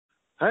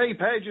Hey,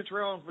 Paget, it's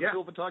Rowan from Yeah.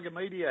 Silver Tiger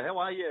Media. How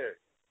are you?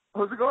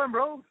 How's it going,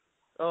 bro?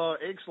 Oh,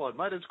 excellent,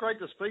 mate. It's great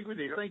to speak with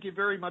you. Yep. Thank you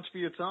very much for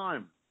your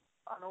time.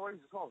 Oh, no worries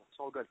at all. It's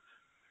all good.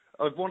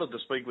 I've wanted to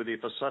speak with you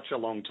for such a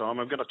long time.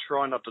 I'm going to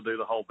try not to do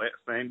the whole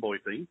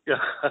fanboy thing. No,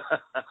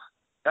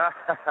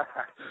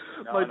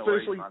 Mate, no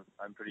firstly, worries, man.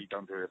 I'm pretty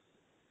down to it.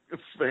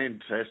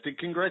 fantastic.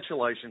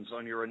 Congratulations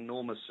on your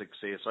enormous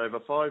success. Over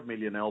 5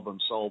 million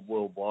albums sold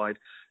worldwide.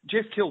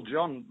 Jeff killed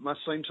John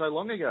must seem so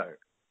long ago.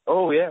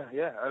 Oh, yeah.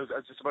 I was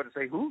just about to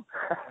say who?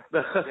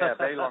 Yeah,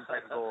 very long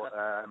time ago.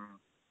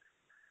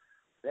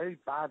 Very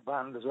bad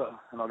band as well,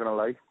 I'm not going to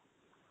lie.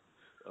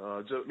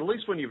 So at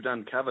least when you've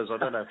done covers, I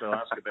don't have to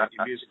ask about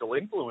your musical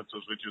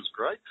influences, which is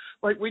great.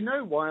 Like, we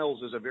know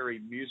Wales is a very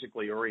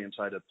musically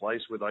orientated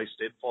place with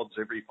ACE pods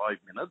every 5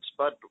 minutes,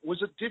 but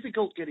was it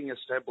difficult getting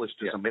established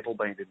as a metal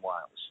band in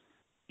Wales?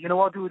 You know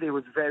what, dude? It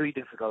was very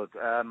difficult.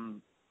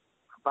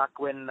 Back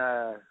when,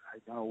 I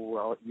don't know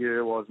what year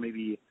it was,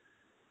 maybe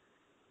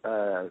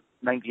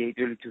 98,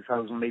 early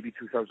 2000, maybe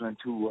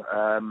 2002,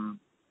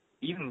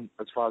 even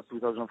as far as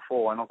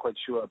 2004, I'm not quite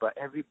sure, but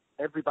every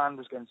band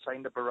was getting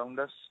signed up around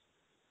us,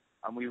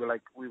 and we were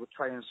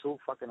trying so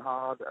fucking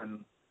hard,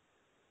 and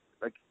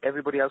like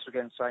everybody else was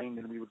getting signed,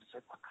 and we were just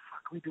like, what the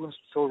fuck are we doing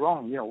so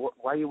wrong? You know,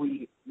 why are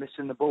we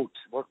missing the boat?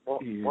 What's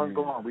going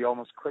on? We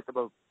almost quit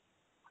about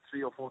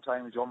 3 or 4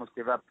 times. We almost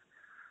gave up,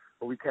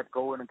 but we kept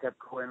going,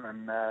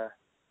 and I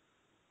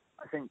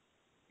think,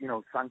 you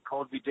know, thank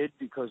God we did,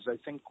 because I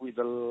think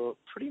we're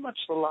pretty much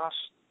the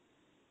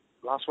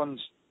last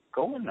ones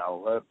going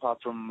now,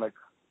 apart from, like,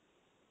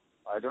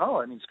 I don't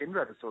know, I mean,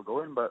 Skindred is still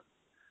going, but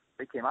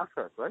they came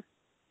after us, right?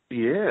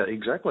 Yeah,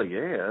 exactly,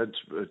 yeah.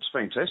 It's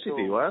fantastic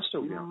that you are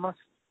still going.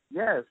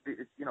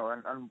 It's you know,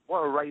 and what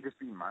a ride it's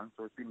been, man,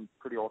 so it's been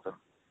pretty awesome.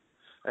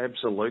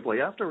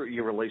 Absolutely. After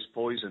you released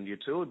Poison, you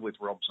toured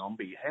with Rob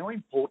Zombie. How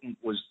important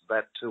was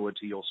that tour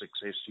to your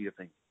success, do you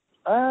think?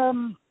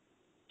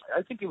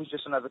 I think it was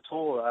just another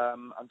tour.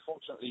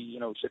 Unfortunately, you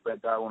know, shit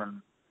went down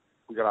and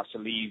we got asked to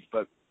leave.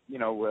 But, you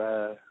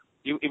know,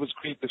 it was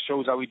great. The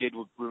shows that we did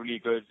were really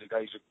good. The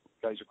guys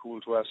are cool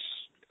to us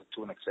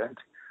to an extent.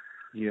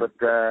 Yeah. But,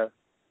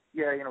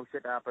 yeah, you know,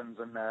 shit happens.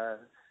 And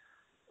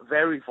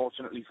very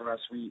fortunately for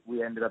us, we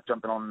ended up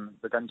jumping on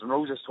the Guns N'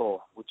 Roses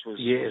tour, which was,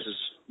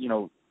 you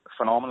know,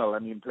 phenomenal. I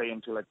mean,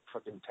 playing to like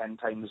fucking 10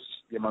 times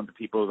the amount of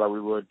people that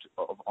we would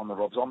on the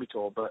Rob Zombie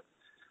tour. But,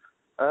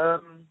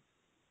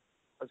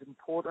 as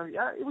important,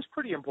 yeah, it was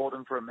pretty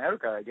important for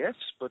America, I guess,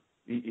 but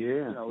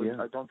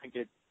I don't think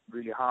it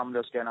really harmed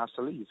us getting asked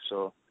to leave.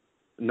 So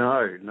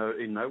no,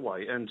 in no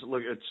way. And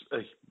look, it's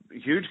a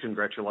huge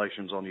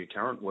congratulations on your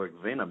current work,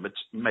 Venom.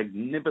 It's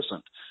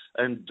magnificent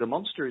and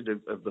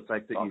demonstrative of the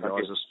fact that you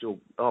guys are still.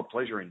 Oh,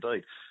 pleasure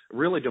indeed.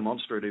 Really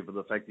demonstrative of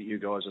the fact that you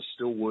guys are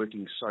still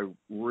working so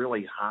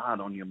really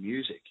hard on your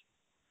music.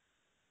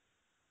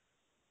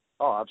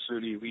 Oh,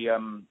 absolutely.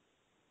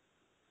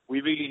 We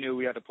really knew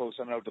we had to pull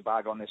something out of the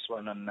bag on this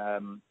one,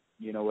 and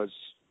you know, as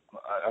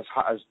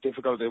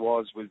difficult it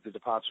was with the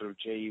departure of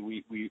Jay,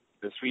 we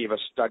the three of us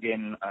dug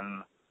in,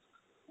 and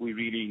we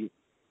really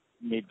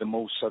made the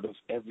most out of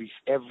every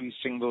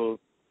single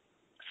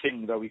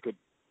thing that we could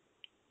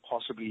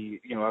possibly,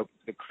 you know,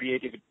 the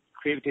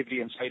creativity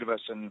inside of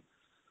us, and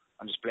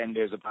just blend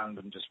it as a band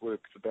and just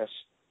work the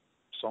best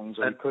songs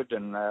that we could,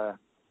 and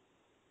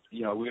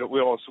you know,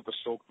 we're all super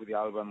stoked with the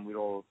album. We're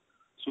all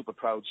super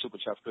proud, super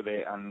chuffed with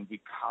it, and we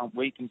can't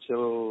wait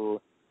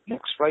until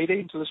next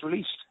Friday until it's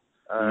released.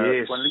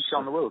 Yes. When least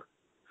on the world.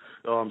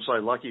 Oh, I'm so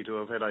lucky to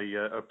have had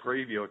a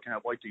preview. I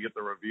can't wait to get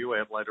the review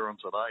out later on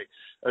today.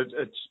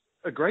 It's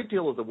a great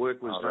deal of the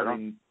work was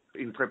done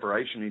in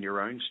preparation in your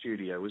own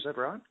studio. Is that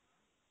right?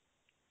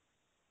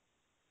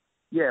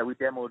 Yeah, we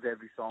demoed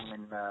every song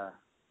in. And a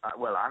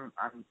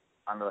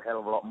hell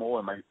of a lot more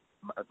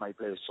at my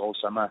place all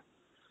summer.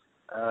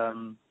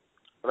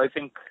 But I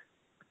think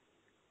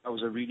that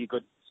was a really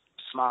good,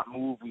 smart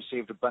move. We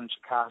saved a bunch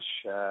of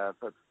cash,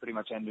 but pretty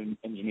much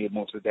engineered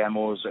most of the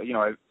demos. You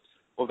know,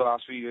 over the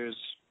last few years,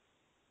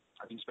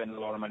 I've been spending a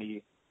lot of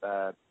money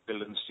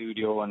building a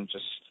studio and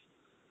just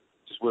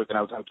working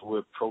out how to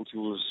work Pro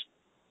Tools,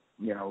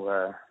 you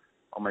know,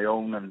 on my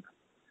own. And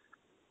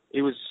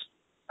it was,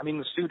 I mean,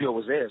 the studio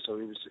was there, so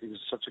it was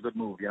such a good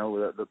move. You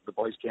know, the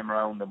boys came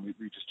around and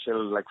we just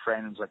chilled like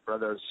friends, like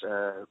brothers,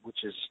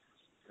 which is,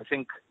 I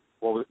think,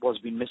 what's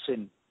been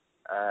missing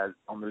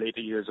on the later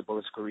years of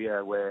Bullet's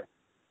career, where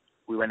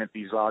we went into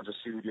these larger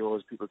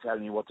studios, people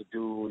telling you what to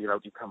do, you're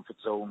out your comfort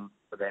zone,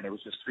 but then it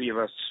was just three of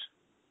us,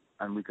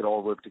 and we could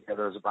all work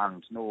together as a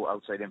band, no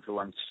outside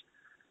influence.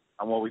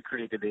 And what we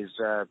created is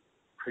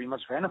pretty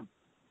much Venom.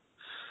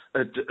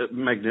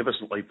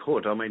 Magnificently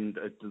put. I mean,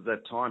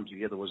 that time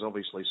together was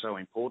obviously so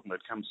important.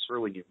 It comes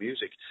through in your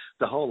music.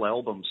 The whole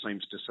album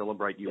seems to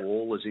celebrate you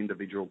all as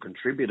individual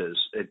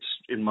contributors. It's,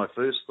 in my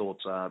first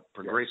thoughts, are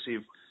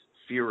progressive,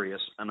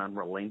 furious, and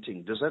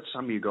unrelenting. Does that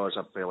sum you guys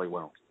up fairly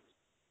well?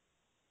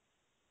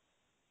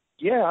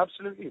 Yeah,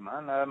 absolutely,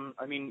 man.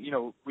 I mean, you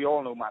know, we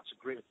all know Matt's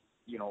a great,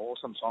 you know,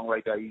 awesome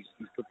songwriter. He's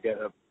put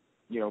together,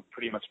 you know,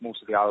 pretty much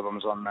most of the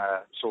albums on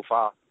so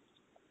far.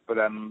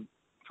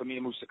 for me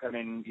and Moose to come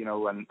in,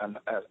 and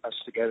us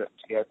to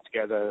get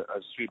together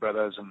as three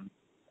brothers and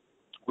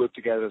work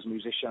together as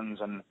musicians,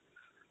 and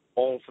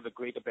all for the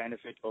greater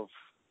benefit of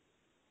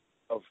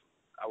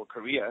our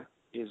career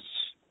is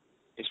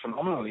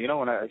phenomenal,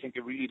 and I think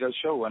it really does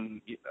show.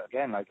 And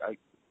again,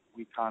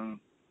 we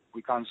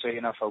can't say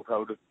enough how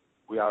proud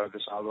we are of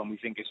this album. We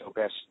think it's our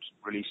best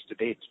release to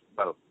date.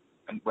 Well,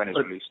 and when it's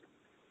released.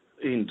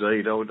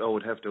 Indeed, I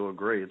would have to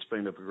agree. It's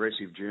been a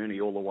progressive journey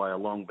all the way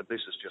along, but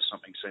this is just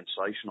something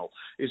sensational.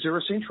 Is there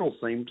a central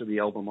theme to the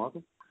album,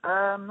 Michael?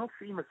 No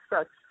theme as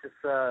such.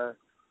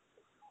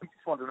 We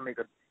just wanted to make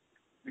a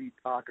really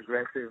dark,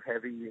 aggressive,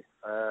 heavy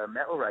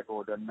metal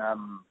record, and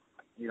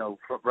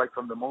right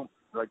from the moment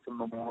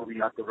we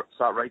had to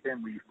start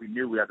writing, we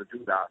knew we had to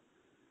do that.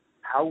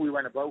 How we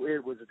went about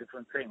it was a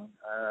different thing,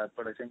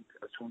 but I think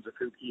as soon as the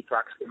two key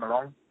tracks came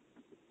along,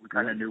 we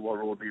kind of knew what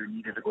road we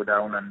needed to go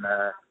down, and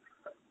I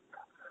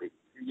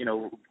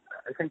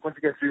think once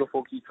you get 3 or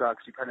 4 key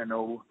tracks, you kind of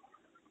know,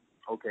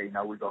 okay,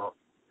 now we got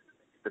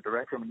the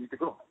direction we need to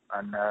go.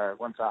 And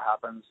once that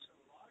happens,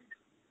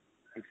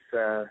 it's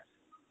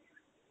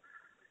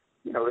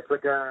it's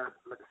like a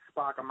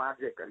spark of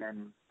magic. And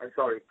then, I'm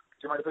sorry, do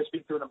you mind if I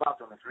speak to in the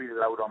bathroom? It's really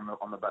loud on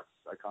the bus.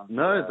 I can't.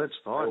 No, that's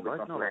fine,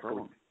 right? No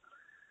problem.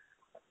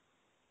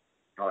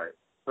 All right,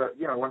 but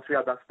once we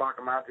had that spark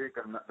of magic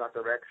and that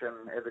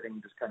direction, everything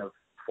just kind of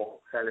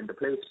fell into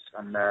place.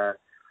 And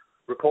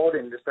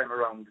recording this time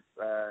around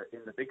in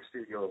the big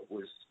studio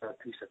was a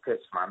piece of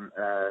piss, man.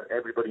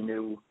 Everybody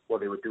knew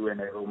what they were doing.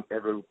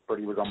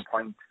 Everybody was on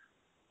point.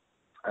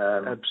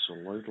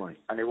 Absolutely.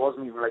 And it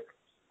wasn't even like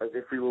as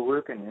if we were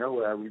working.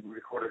 We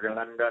recorded in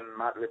London.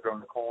 Matt lived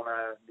around the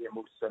corner. Me and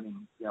Moose. I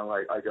mean,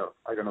 I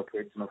got no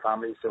kids, no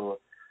family, so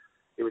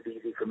it was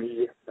easy for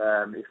me.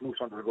 If Moose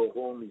wanted to go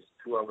home, he's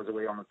 2 hours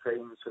away on the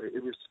train. So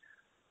it was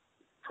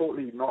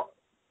totally not.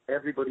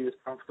 Everybody was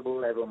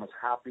comfortable. Everyone was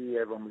happy.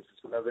 Everyone was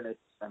just loving it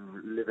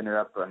and living it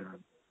up. And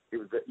it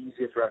was the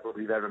easiest record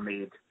we've ever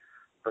made.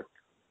 But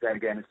then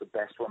again, it's the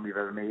best one we've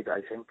ever made,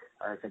 I think.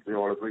 I think we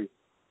all agree.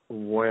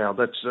 Wow,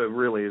 that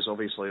really is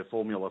obviously a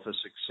formula for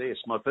success.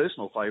 My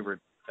personal favourite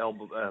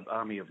album,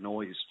 Army of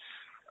Noise,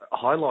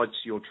 highlights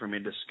your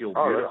tremendous skill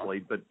beautifully,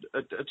 but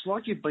it's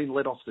like you've been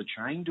let off the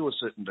chain to a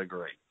certain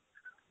degree.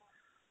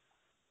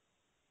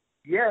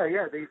 Yeah,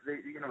 they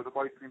the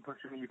boys have been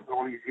pushing me for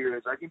all these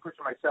years. I've been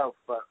pushing myself,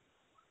 but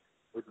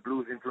with the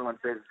blues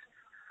influences,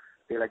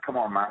 they're like, come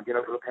on, man, get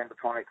out of the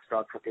pentatonic,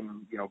 start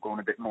fucking, going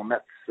a bit more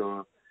nuts.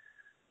 So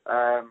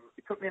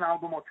it took me an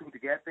album or 2 to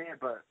get there,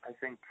 but I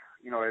think,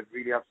 I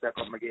really have stepped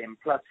up my game.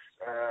 Plus,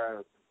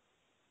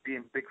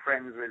 being big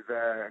friends with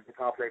a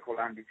guitar player called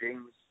Andy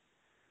James,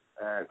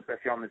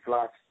 especially on this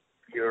last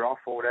year off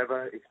or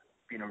whatever, it's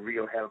been a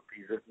real help.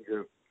 He's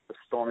a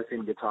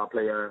astonishing guitar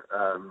player.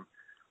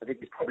 I think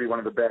he's probably one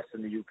of the best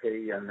in the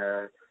UK, and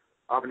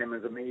having him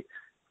as a mate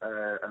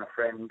and a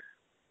friend,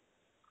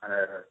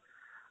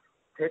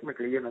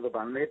 technically another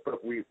bandmate,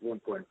 but we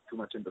won't go too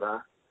much into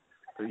that.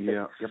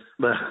 Yeah, yep.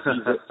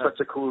 He's such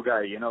a cool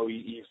guy,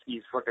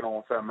 he's fucking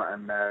awesome,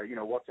 and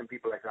watching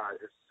people like that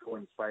is so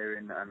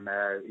inspiring, and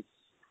it's,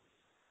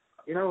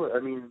 I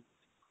mean,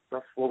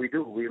 that's what we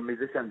do. We're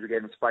musicians. We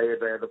get inspired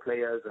by other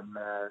players, and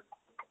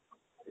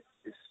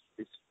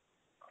it's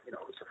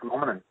a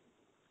phenomenon.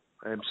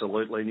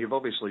 Absolutely, and you've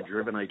obviously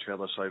driven each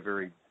other so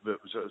very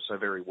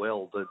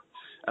well. The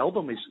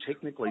album is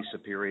technically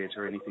superior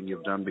to anything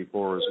you've done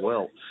before as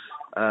well.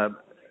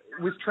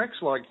 With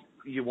tracks like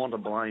You Want to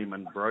Blame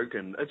and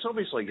Broken, it's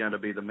obviously going to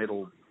be the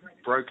metal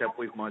Broke Up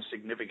With My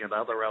Significant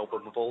Other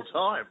album of all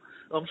time.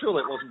 I'm sure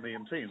that wasn't the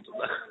intent.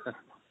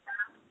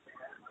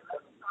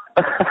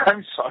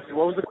 I'm sorry,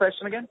 what was the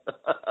question again?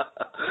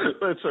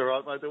 That's all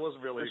right, mate. There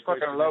wasn't really a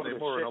question.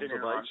 More an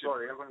observation. I'm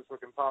sorry, everyone's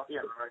fucking partying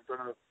and I'm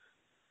trying to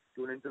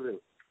do an interview.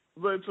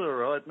 That's all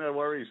right, no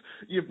worries.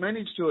 You've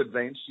managed to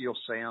advance your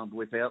sound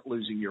without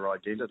losing your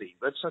identity.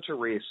 That's such a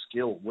rare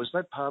skill. Was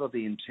that part of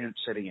the intent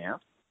setting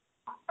out?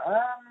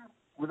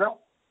 Without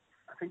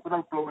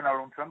blowing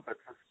our own trumpets,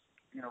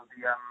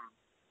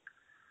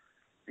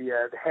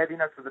 the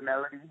heaviness of the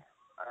melody.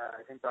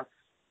 I think that's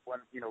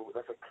one.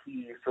 That's a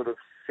key sort of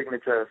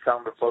signature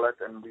sound of Bullet,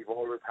 and we've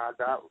always had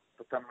that.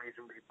 For some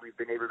reason, we've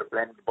been able to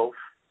blend both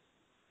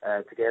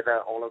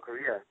together all our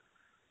career.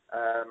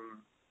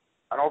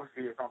 And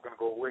obviously, it's not going to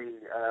go away.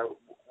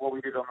 What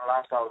we did on the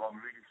last album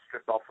really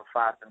stripped off the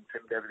fat and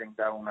trimmed everything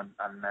down, and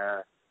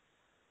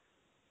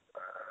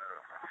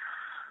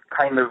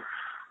kind of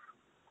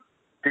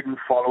didn't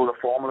follow the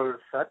formula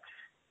as such.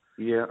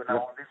 Yeah. But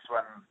now on this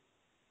one,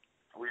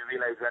 we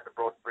realised we had to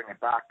bring it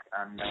back,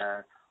 and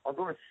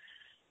although it's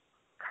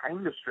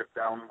kind of stripped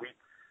down,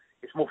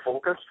 it's more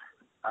focused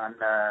and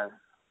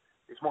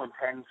it's more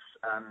intense,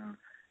 and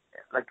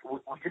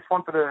we just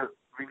wanted to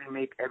really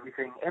make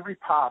everything, every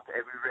part,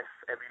 every riff,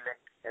 every lick,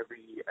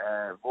 every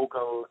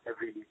vocal,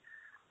 every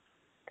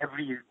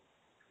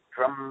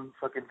drum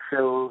fucking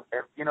fill,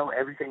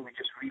 everything. We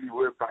just really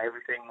worked on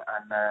everything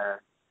and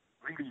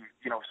really,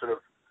 sort of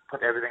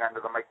put everything under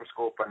the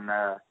microscope, and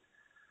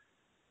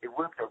it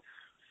worked out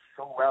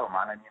so well,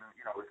 man. I mean,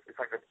 if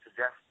I could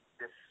suggest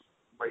this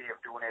way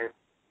of doing it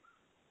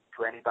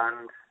to any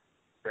band,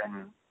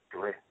 then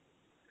do it.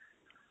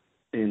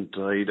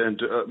 Indeed, and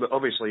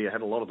obviously you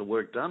had a lot of the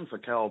work done for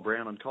Carl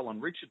Brown and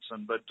Colin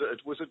Richardson, but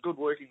was it good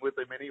working with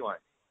them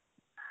anyway?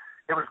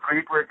 It was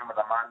great working with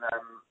them, man.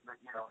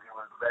 He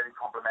was very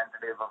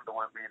complimentary of the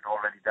work we had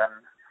already done,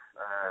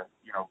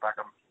 back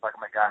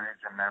in my garage,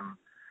 and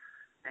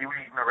they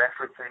were even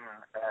referencing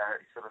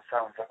sort of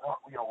sounds like,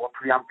 what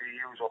preamp do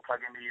you use or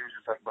plug-in do you use?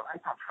 It's like, well, I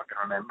can't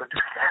fucking remember.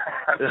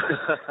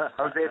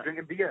 I was there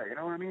drinking beer, you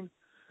know what I mean?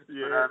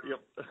 Yeah, but,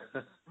 yep.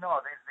 No,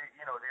 they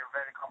were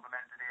very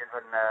complimentary,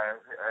 and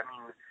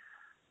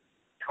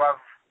to have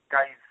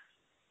guys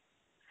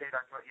say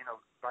that,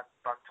 back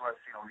to us,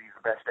 these are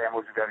the best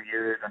demos we've ever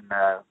used, and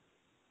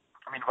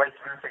vice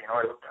versa,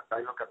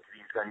 I look up to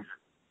these guys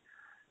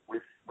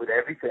with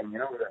everything,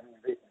 they are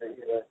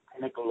the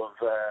pinnacle of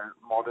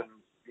modern,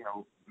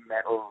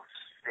 metal,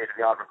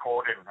 state-of-the-art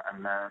recording,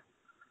 and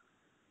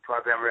to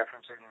have them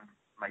referencing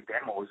my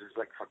demos is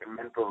like fucking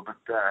mental, but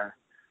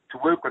to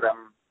work with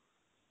them,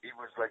 it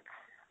was like,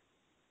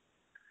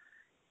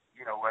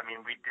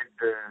 we did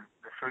the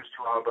first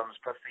two albums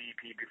plus the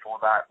EP before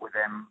that with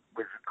them,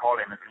 with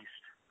Colin at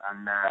least,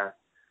 and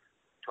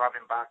to have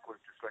him back was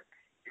just like,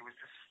 it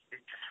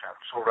just felt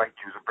so right.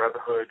 It was a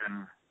brotherhood,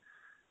 and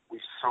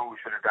we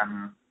should have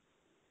done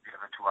the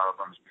other two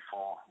albums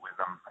before with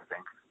them, I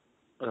think.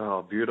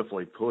 Oh,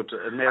 beautifully put.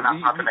 Now, and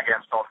nothing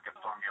against Tom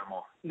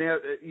Gilmore. Now,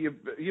 you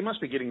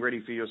must be getting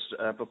ready for your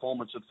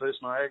performance at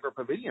First Niagara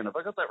Pavilion. Have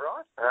I got that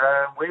right?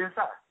 Where is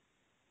that?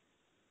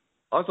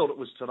 I thought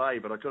it was today,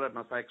 but I could have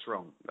my facts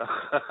wrong. Are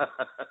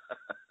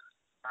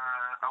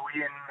we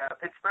in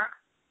Pittsburgh?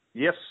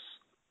 Yes.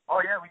 Oh,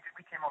 yeah, we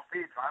came off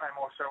stage, man. I'm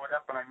all showed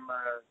up, and I'm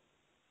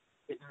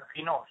hitting the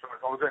Pinot, so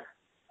it's all good.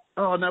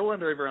 Oh, no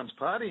wonder everyone's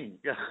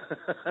partying. Yeah,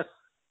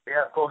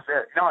 of course,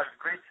 yeah. No, it was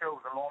a great show.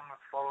 The lawn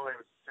was full.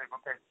 It was super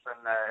pits,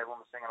 and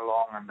everyone was singing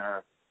along, and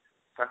the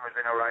sun was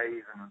in our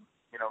eyes, and,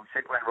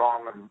 shit went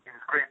wrong, and it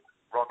was great.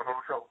 Rock and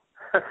roll show.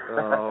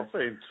 Oh,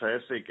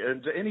 fantastic.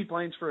 And any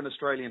plans for an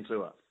Australian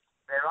tour?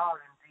 There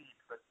are indeed,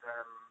 but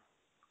there's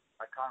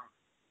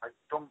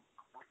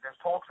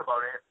talks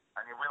about it,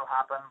 and it will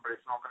happen, but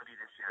it's not going to be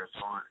this year,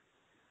 so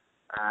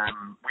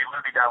we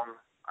will be down,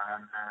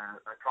 and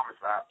I promise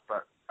that,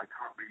 but I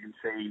can't really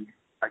say,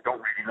 I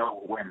don't really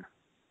know when.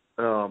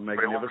 Oh,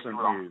 magnificent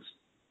news.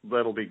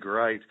 That'll be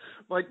great.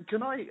 Mate, can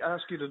I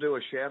ask you to do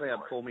a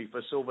shout-out for me for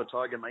Silver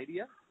Tiger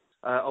Media?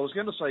 I was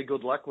going to say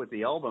good luck with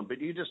the album,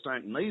 but you just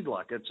don't need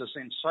luck. It's a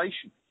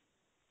sensation.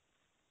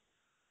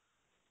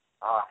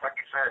 Thank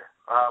you, sir.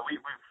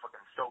 We're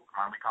fucking stoked,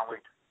 man. We can't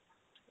wait.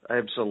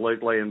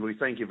 Absolutely, and we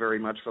thank you very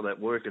much for that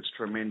work. It's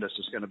tremendous.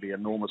 It's going to be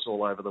enormous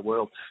all over the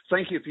world.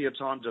 Thank you for your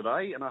time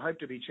today, and I hope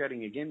to be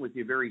chatting again with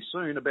you very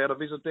soon about a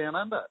visit down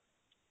under.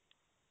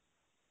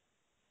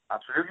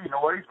 Absolutely.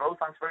 No worries, bro.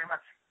 Thanks very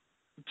much.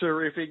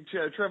 Terrific.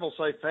 Travel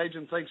safe, Paget,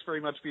 and thanks very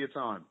much for your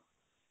time.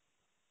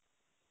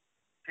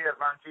 Cheers,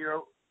 man.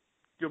 Cheerio.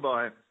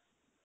 Goodbye.